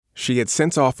She had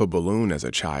sent off a balloon as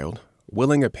a child,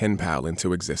 willing a pen pal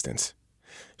into existence.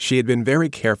 She had been very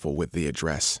careful with the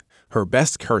address, her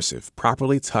best cursive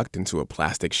properly tucked into a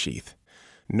plastic sheath.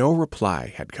 No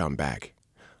reply had come back.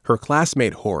 Her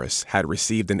classmate Horace had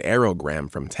received an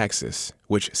aerogram from Texas,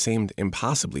 which seemed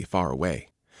impossibly far away.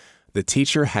 The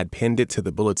teacher had pinned it to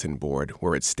the bulletin board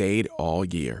where it stayed all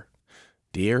year.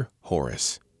 Dear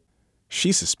Horace.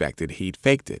 She suspected he'd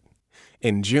faked it.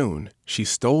 In June, she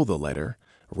stole the letter,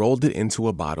 rolled it into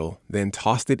a bottle, then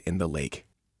tossed it in the lake.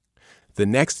 The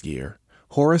next year,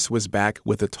 Horace was back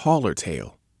with a taller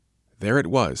tale. There it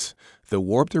was, the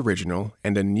warped original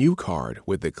and a new card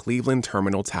with the Cleveland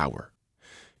Terminal Tower.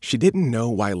 She didn't know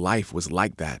why life was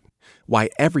like that, why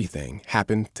everything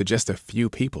happened to just a few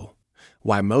people,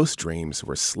 why most dreams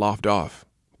were sloughed off,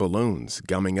 balloons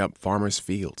gumming up farmers'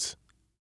 fields.